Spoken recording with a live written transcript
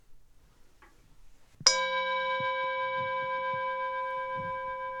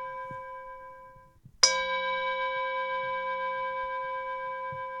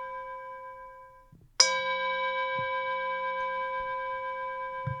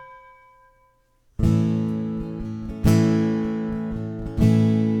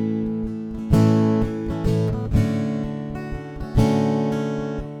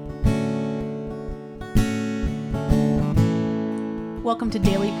Welcome to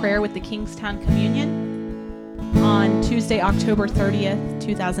Daily Prayer with the Kingstown Communion on Tuesday, October 30th,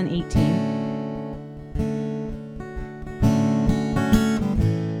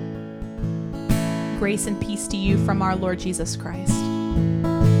 2018. Grace and peace to you from our Lord Jesus Christ.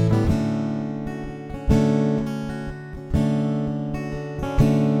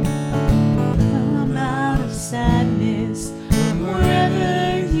 Come out of sadness from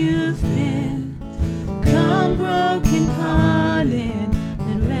wherever you've been. Come broken-hearted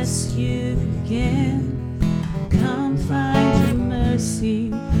and rescue again. Come find your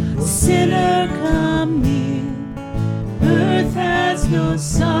mercy, sinner, come near. Earth has no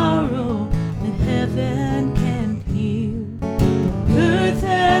sorrow that heaven can heal. Earth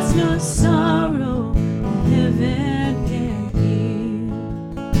has no sorrow that heaven can heal.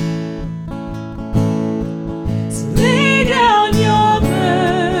 So lay down your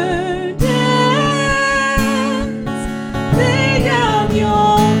burdens, lay down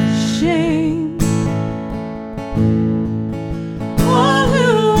your shame. All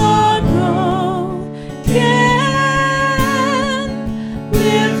who are broken,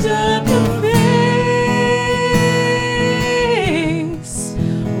 lift up your face.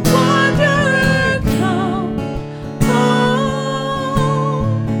 Wanderer, come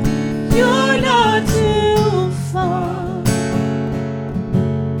home. You're not too far.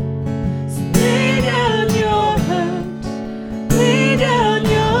 So lay down your hurt, lay down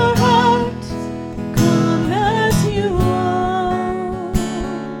your heart. Come as you are.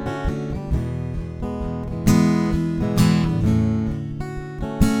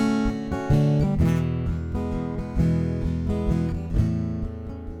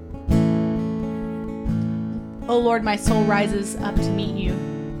 O Lord, my soul rises up to meet you,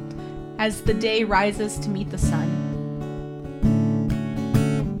 as the day rises to meet the sun.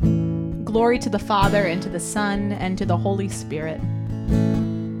 Glory to the Father, and to the Son, and to the Holy Spirit,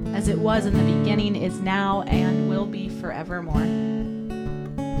 as it was in the beginning, is now, and will be forevermore.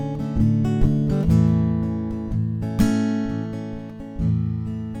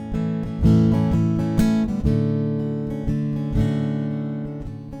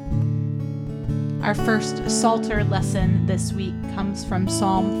 Our first Psalter lesson this week comes from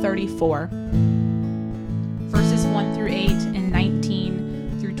Psalm 34, verses 1 through 8 and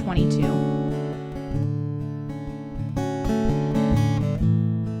 19 through 22.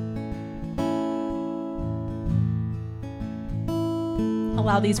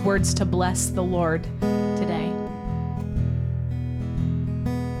 Allow these words to bless the Lord today.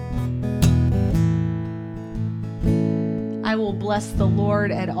 I will bless the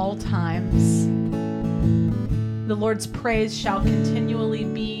Lord at all times. The Lord's praise shall continually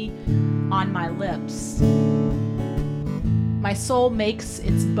be on my lips. My soul makes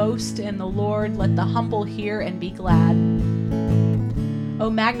its boast in the Lord. Let the humble hear and be glad. O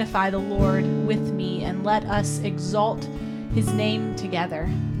magnify the Lord with me, and let us exalt his name together.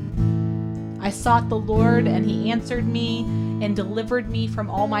 I sought the Lord, and he answered me and delivered me from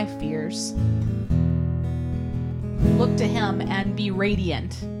all my fears. Look to him and be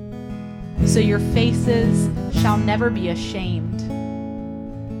radiant, so your faces shall never be ashamed.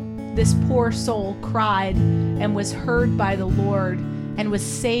 This poor soul cried and was heard by the Lord, and was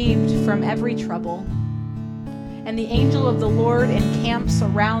saved from every trouble. And the angel of the Lord encamps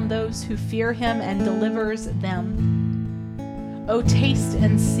around those who fear him and delivers them. O taste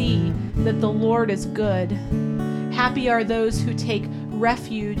and see that the Lord is good. Happy are those who take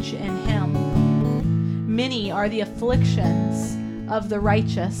refuge in him. Many are the afflictions of the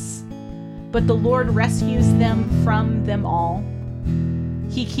righteous, but the Lord rescues them from them all.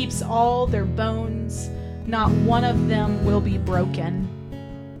 He keeps all their bones, not one of them will be broken.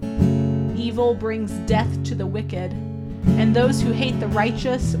 Evil brings death to the wicked, and those who hate the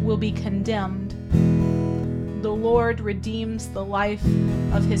righteous will be condemned. The Lord redeems the life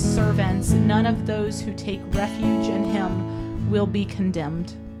of his servants. None of those who take refuge in him will be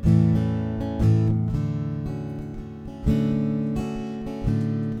condemned.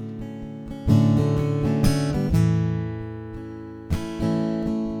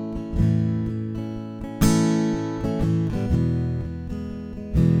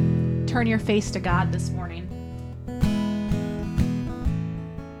 Turn your face to God this morning.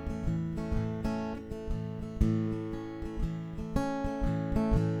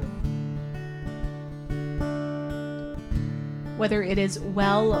 Whether it is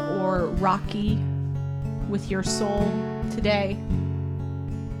well or rocky with your soul today,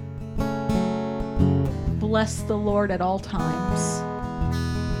 bless the Lord at all times.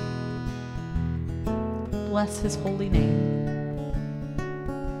 Bless his holy name.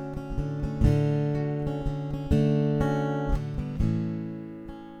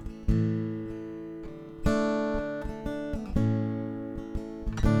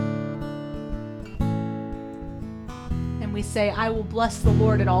 we say, I will bless the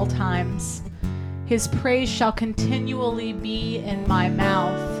Lord at all times. His praise shall continually be in my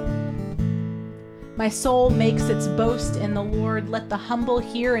mouth. My soul makes its boast in the Lord. Let the humble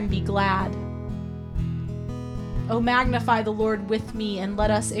hear and be glad. O magnify the Lord with me, and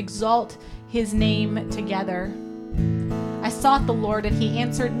let us exalt his name together. I sought the Lord, and he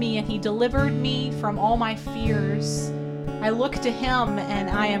answered me, and he delivered me from all my fears. I look to him, and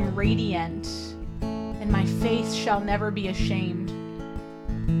I am radiant, and my face shall never be ashamed.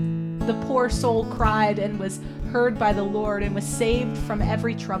 The poor soul cried and was heard by the Lord, and was saved from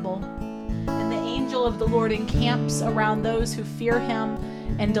every trouble. And the angel of the Lord encamps around those who fear him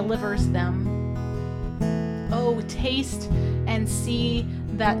and delivers them. Oh, taste and see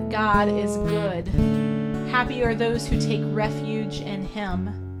that God is good. Happy are those who take refuge in him.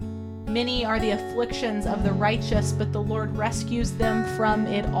 Many are the afflictions of the righteous, but the Lord rescues them from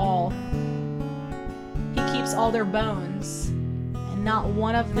it all. He keeps all their bones, and not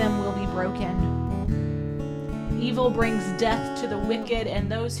one of them will be broken. Evil brings death to the wicked, and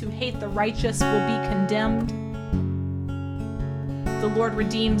those who hate the righteous will be condemned. The Lord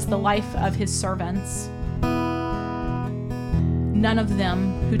redeems the life of his servants. None of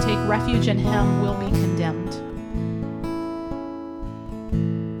them who take refuge in him will be condemned.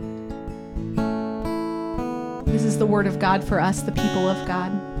 This is the word of God for us, the people of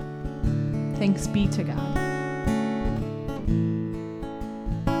God. Thanks be to God.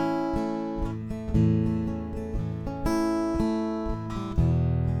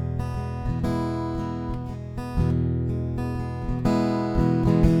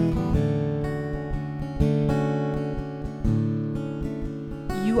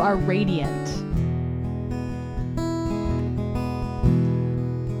 You are radiant.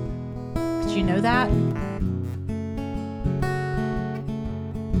 Did you know that?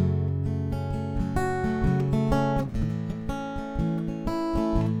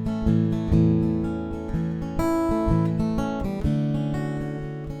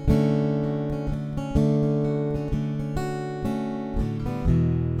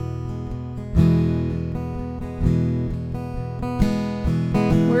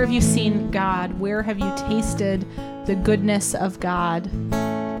 Where have you seen God? Where have you tasted the goodness of God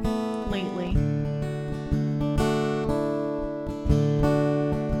lately?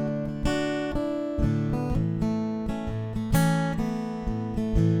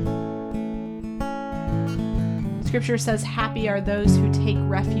 Scripture says, happy are those who take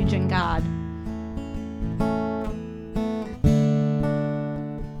refuge in God.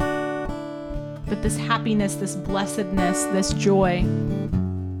 But this happiness, this blessedness, this joy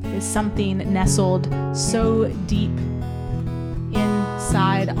is something nestled so deep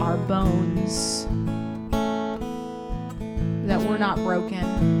inside our bones that we're not broken,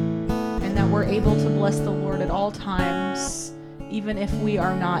 and that we're able to bless the Lord at all times, even if we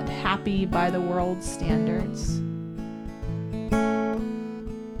are not happy by the world's standards.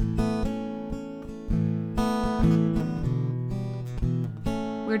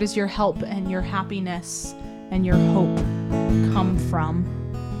 Where does your help and your happiness and your hope come from?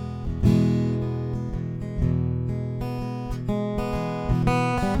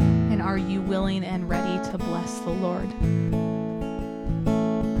 And are you willing and ready to bless the Lord?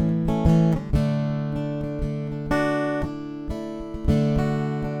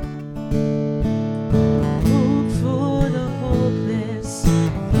 Hope for the hopeless,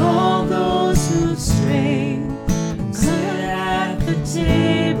 all those who stray. Sit at the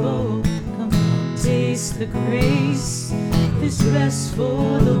table, come taste the grace. This rest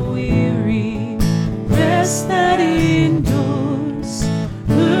for the weary, rest that endures.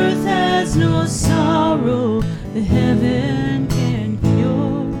 Earth has no sorrow, the heaven can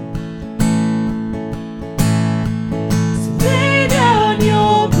cure. So lay down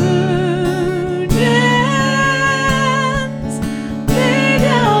your burdens, lay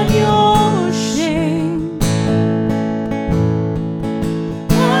down your shame.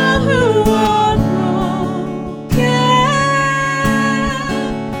 All who are broken,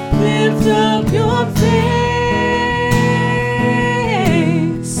 lift up your face.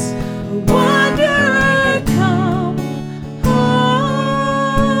 A wanderer come,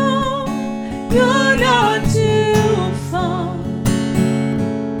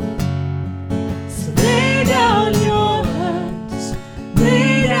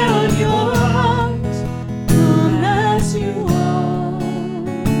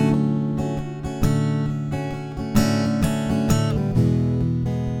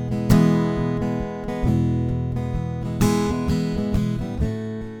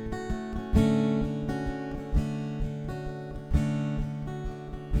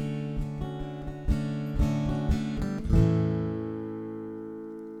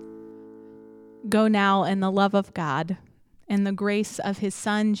 Go now in the love of God, in the grace of his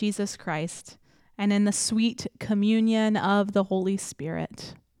Son, Jesus Christ, and in the sweet communion of the Holy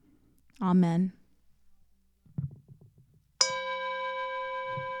Spirit. Amen.